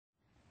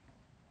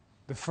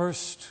The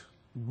first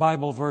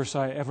Bible verse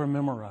I ever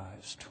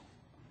memorized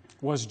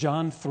was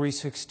John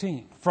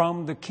 3:16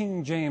 from the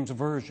King James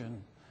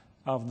Version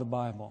of the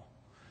Bible.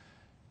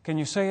 Can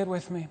you say it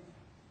with me?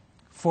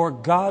 For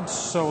God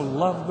so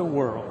loved the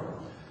world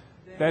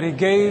that He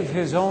gave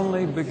His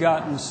only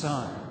begotten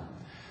Son,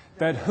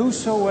 that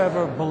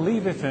whosoever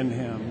believeth in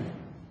Him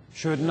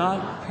should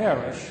not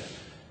perish,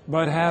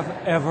 but have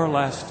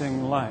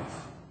everlasting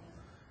life.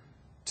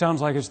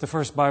 Sounds like it's the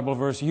first Bible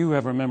verse you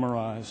ever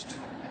memorized,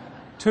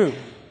 too.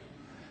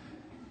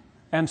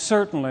 And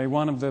certainly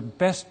one of the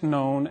best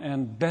known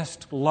and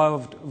best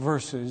loved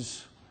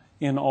verses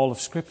in all of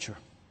Scripture.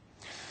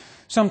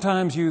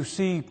 Sometimes you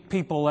see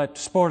people at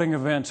sporting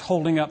events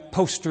holding up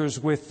posters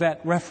with that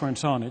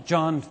reference on it,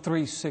 John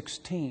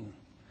 3:16.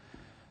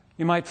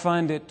 You might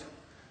find it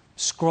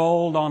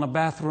scrawled on a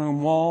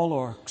bathroom wall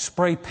or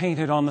spray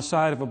painted on the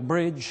side of a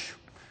bridge.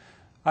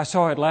 I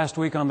saw it last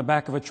week on the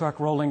back of a truck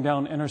rolling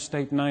down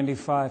Interstate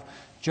 95.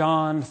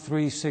 John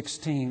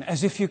 3:16,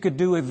 as if you could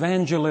do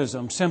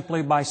evangelism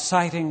simply by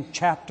citing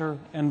chapter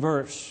and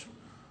verse.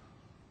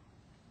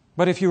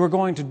 But if you were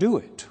going to do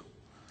it,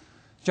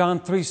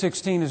 John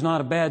 3:16 is not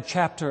a bad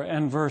chapter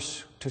and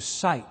verse to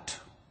cite,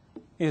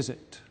 is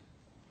it?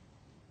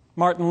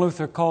 Martin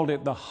Luther called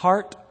it the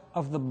heart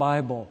of the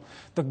Bible,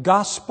 the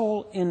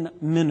gospel in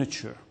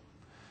miniature.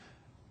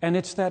 And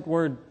it's that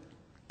word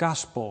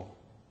gospel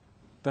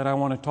that I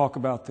want to talk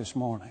about this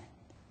morning.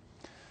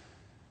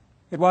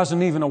 It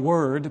wasn't even a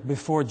word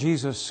before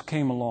Jesus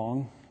came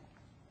along.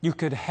 You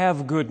could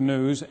have good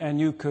news and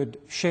you could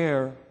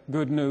share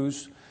good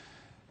news.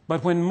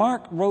 But when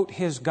Mark wrote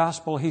his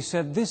gospel, he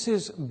said, this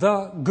is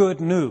the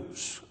good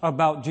news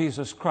about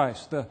Jesus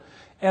Christ, the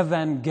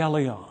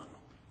evangelion,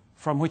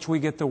 from which we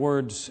get the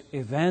words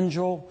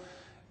evangel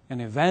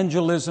and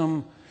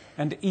evangelism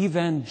and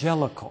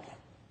evangelical.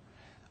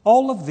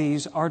 All of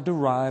these are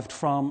derived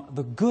from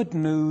the good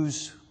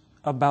news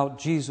about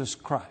Jesus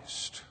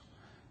Christ,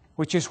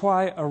 which is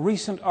why a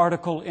recent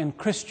article in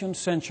Christian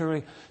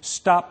Century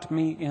stopped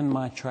me in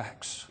my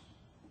tracks.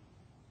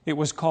 It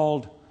was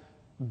called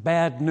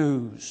Bad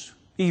News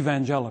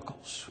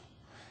Evangelicals.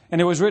 And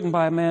it was written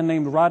by a man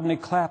named Rodney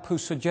Clapp, who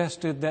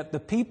suggested that the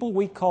people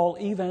we call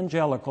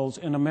evangelicals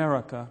in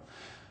America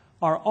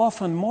are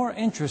often more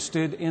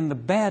interested in the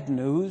bad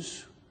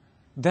news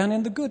than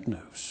in the good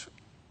news.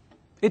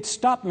 It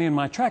stopped me in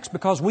my tracks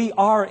because we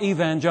are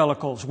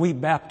evangelicals, we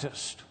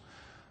Baptists.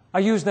 I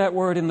use that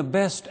word in the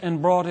best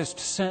and broadest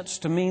sense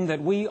to mean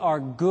that we are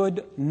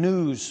good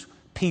news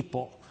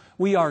people.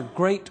 We are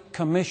Great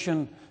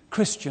Commission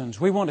Christians.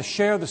 We want to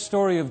share the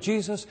story of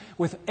Jesus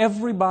with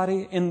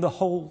everybody in the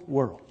whole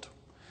world.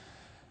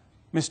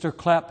 Mr.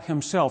 Clapp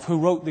himself, who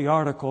wrote the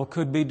article,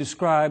 could be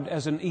described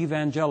as an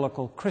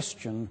evangelical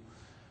Christian.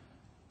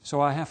 So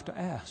I have to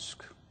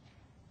ask,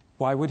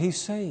 why would he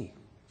say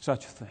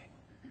such a thing?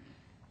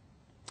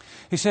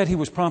 He said he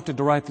was prompted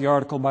to write the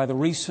article by the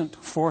recent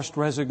forced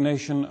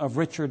resignation of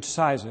Richard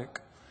Cizik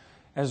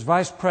as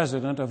Vice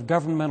President of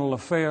Governmental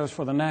Affairs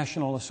for the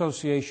National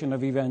Association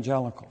of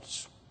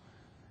Evangelicals.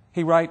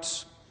 He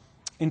writes,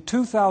 in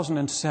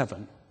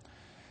 2007,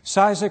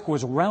 Cizik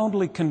was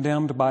roundly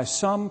condemned by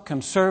some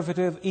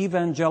conservative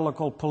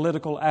evangelical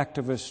political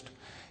activist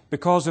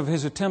because of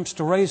his attempts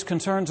to raise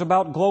concerns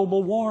about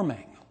global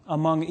warming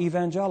among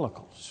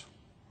evangelicals.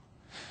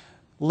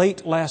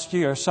 Late last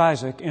year,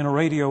 Cizik, in a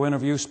radio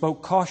interview,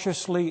 spoke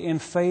cautiously in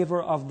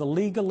favor of the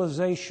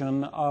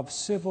legalization of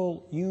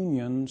civil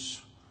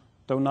unions,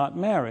 though not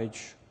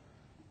marriage,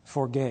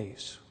 for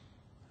gays.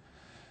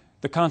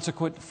 The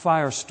consequent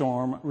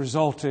firestorm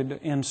resulted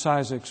in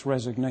Cizik's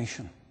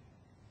resignation.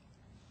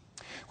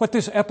 What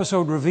this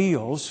episode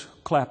reveals,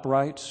 Clapp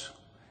writes,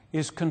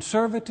 is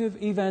conservative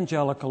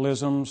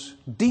evangelicalism's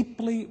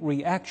deeply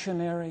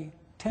reactionary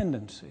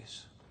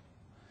tendencies.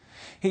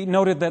 He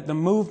noted that the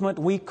movement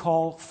we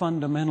call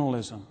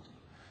fundamentalism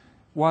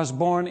was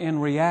born in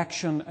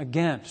reaction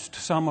against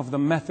some of the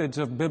methods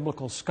of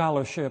biblical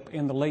scholarship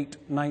in the late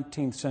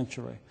 19th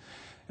century,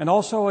 and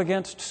also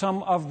against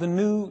some of the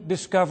new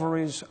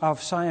discoveries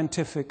of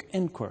scientific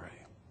inquiry.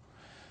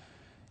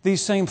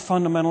 These same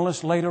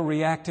fundamentalists later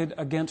reacted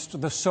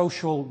against the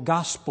social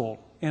gospel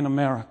in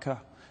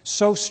America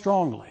so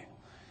strongly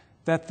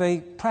that they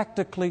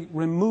practically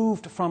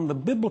removed from the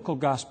biblical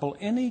gospel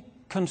any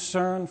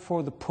concern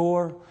for the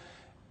poor,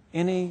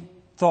 any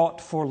thought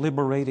for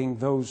liberating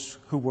those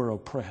who were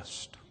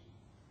oppressed.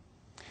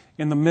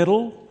 In the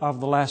middle of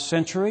the last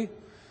century,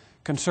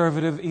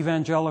 conservative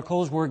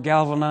evangelicals were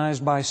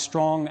galvanized by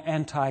strong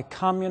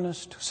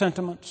anti-communist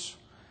sentiments,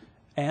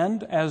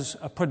 and as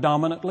a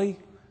predominantly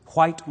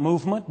white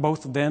movement,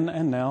 both then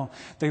and now,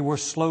 they were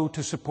slow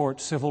to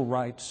support civil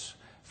rights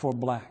for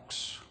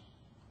blacks.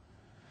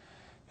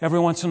 Every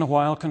once in a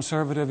while,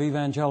 conservative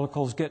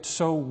evangelicals get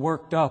so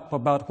worked up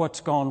about what's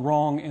gone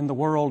wrong in the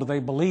world, they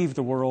believe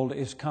the world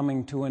is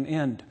coming to an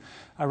end.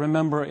 I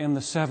remember in the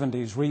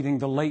 70s reading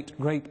The Late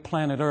Great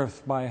Planet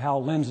Earth by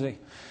Hal Lindsey,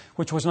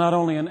 which was not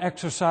only an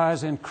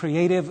exercise in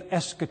creative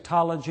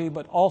eschatology,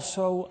 but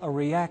also a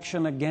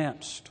reaction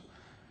against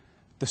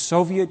the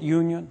Soviet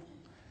Union,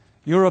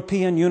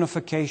 European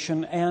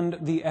unification, and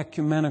the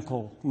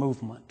ecumenical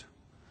movement.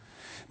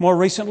 More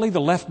recently,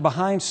 the Left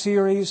Behind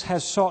series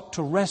has sought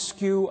to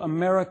rescue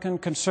American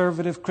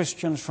conservative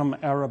Christians from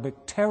Arabic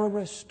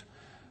terrorist,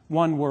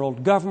 one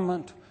world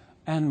government,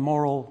 and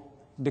moral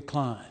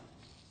decline.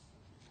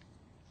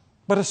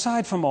 But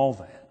aside from all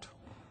that,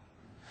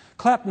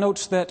 Clapp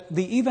notes that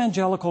the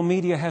evangelical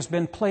media has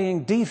been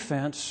playing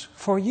defense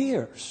for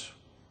years,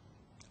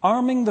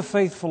 arming the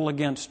faithful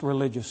against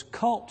religious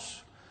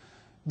cults,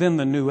 then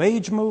the New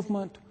Age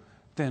movement,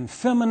 then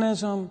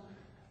feminism,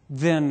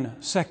 then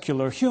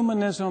secular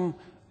humanism,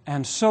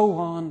 and so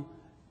on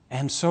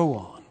and so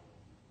on.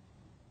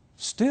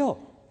 Still,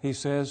 he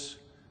says,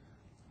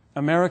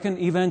 American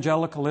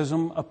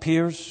evangelicalism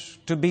appears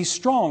to be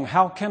strong.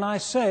 How can I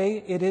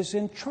say it is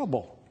in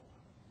trouble?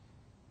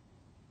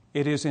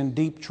 It is in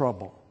deep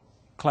trouble,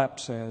 Clapp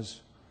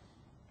says,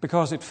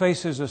 because it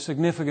faces a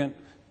significant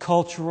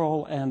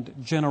cultural and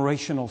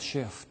generational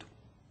shift.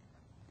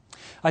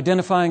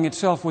 Identifying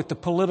itself with the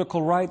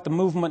political right, the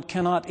movement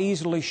cannot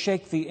easily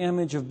shake the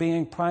image of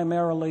being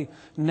primarily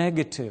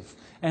negative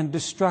and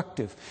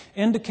destructive.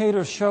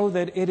 Indicators show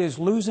that it is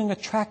losing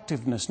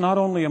attractiveness, not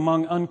only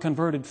among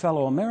unconverted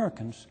fellow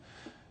Americans,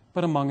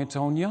 but among its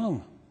own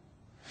young.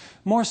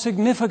 More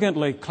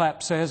significantly,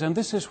 Clapp says, and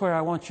this is where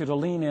I want you to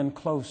lean in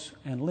close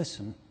and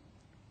listen,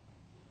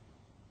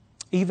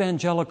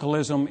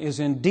 evangelicalism is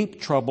in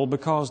deep trouble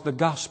because the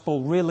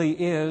gospel really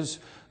is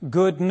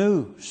good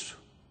news.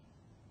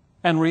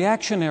 And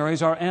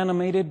reactionaries are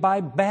animated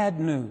by bad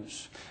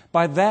news,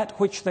 by that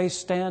which they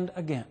stand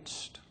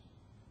against.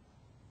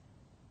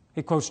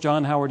 He quotes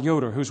John Howard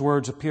Yoder, whose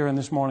words appear in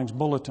this morning's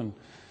bulletin.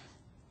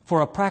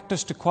 For a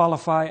practice to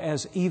qualify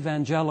as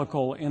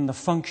evangelical in the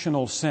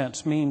functional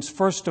sense means,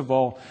 first of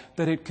all,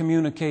 that it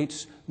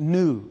communicates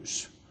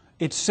news.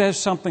 It says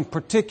something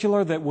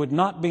particular that would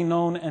not be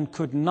known and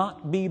could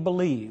not be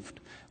believed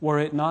were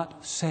it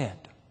not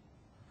said.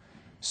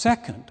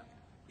 Second,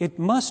 it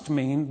must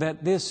mean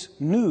that this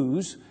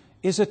news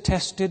is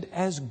attested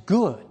as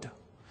good.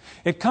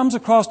 It comes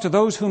across to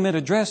those whom it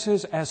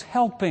addresses as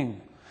helping,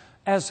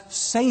 as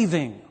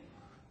saving,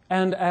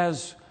 and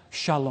as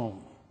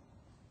shalom.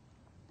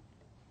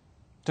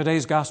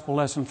 Today's gospel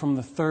lesson from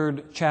the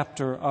 3rd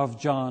chapter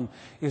of John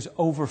is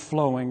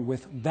overflowing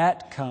with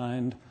that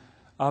kind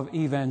of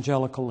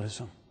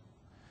evangelicalism.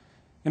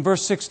 In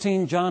verse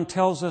 16, John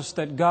tells us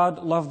that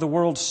God loved the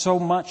world so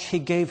much He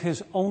gave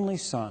His only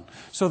Son,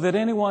 so that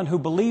anyone who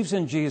believes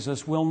in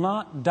Jesus will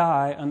not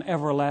die an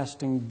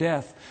everlasting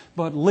death,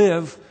 but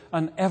live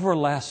an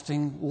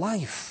everlasting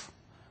life.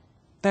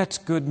 That's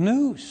good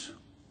news.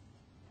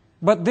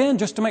 But then,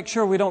 just to make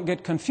sure we don't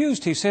get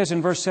confused, he says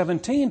in verse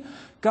 17,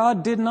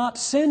 God did not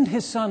send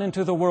His Son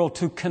into the world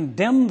to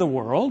condemn the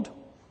world,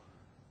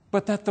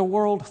 but that the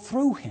world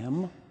through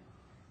Him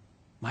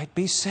might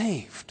be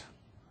saved.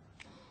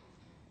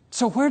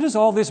 So where does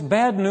all this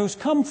bad news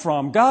come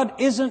from? God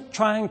isn't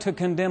trying to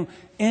condemn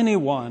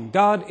anyone.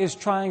 God is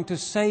trying to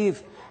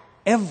save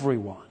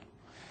everyone.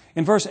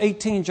 In verse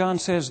 18, John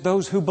says,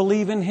 those who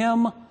believe in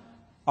Him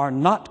are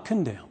not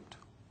condemned.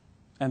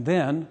 And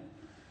then,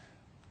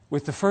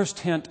 with the first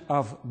hint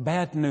of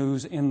bad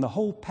news in the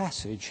whole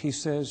passage, he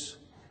says,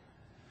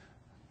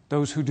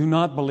 those who do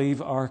not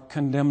believe are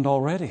condemned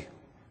already,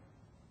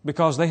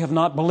 because they have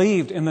not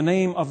believed in the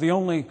name of the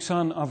only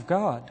Son of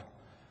God.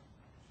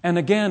 And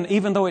again,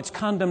 even though it's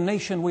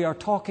condemnation we are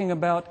talking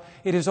about,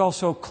 it is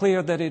also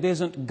clear that it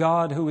isn't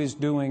God who is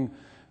doing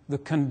the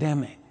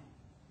condemning.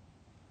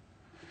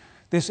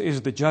 This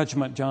is the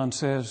judgment, John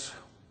says,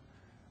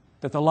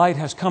 that the light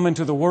has come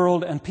into the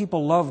world, and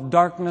people love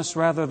darkness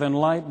rather than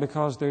light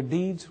because their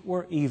deeds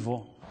were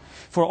evil.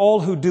 For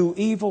all who do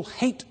evil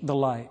hate the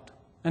light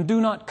and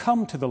do not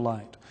come to the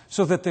light,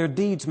 so that their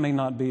deeds may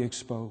not be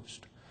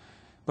exposed.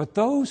 But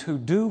those who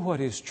do what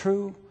is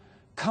true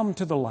come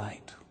to the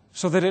light,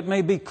 so that it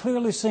may be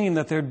clearly seen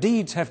that their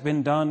deeds have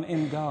been done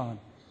in God.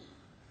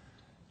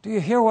 Do you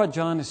hear what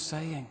John is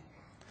saying?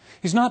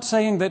 He's not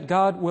saying that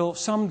God will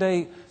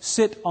someday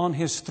sit on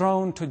His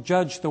throne to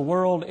judge the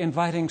world,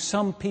 inviting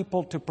some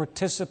people to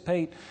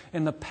participate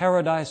in the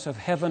paradise of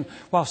heaven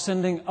while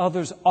sending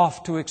others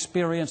off to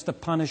experience the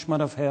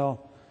punishment of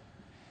hell.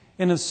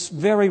 In a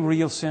very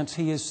real sense,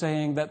 He is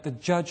saying that the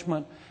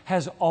judgment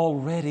has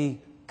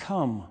already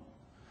come.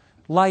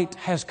 Light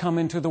has come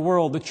into the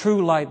world, the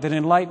true light that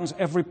enlightens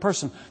every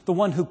person, the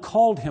one who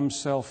called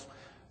Himself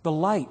the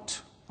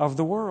light of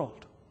the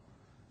world.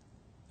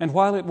 And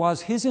while it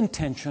was His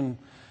intention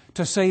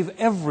to save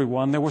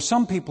everyone, there were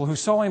some people who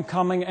saw Him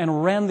coming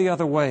and ran the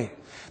other way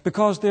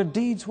because their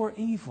deeds were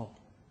evil,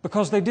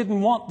 because they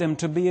didn't want them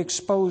to be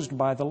exposed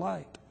by the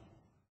light.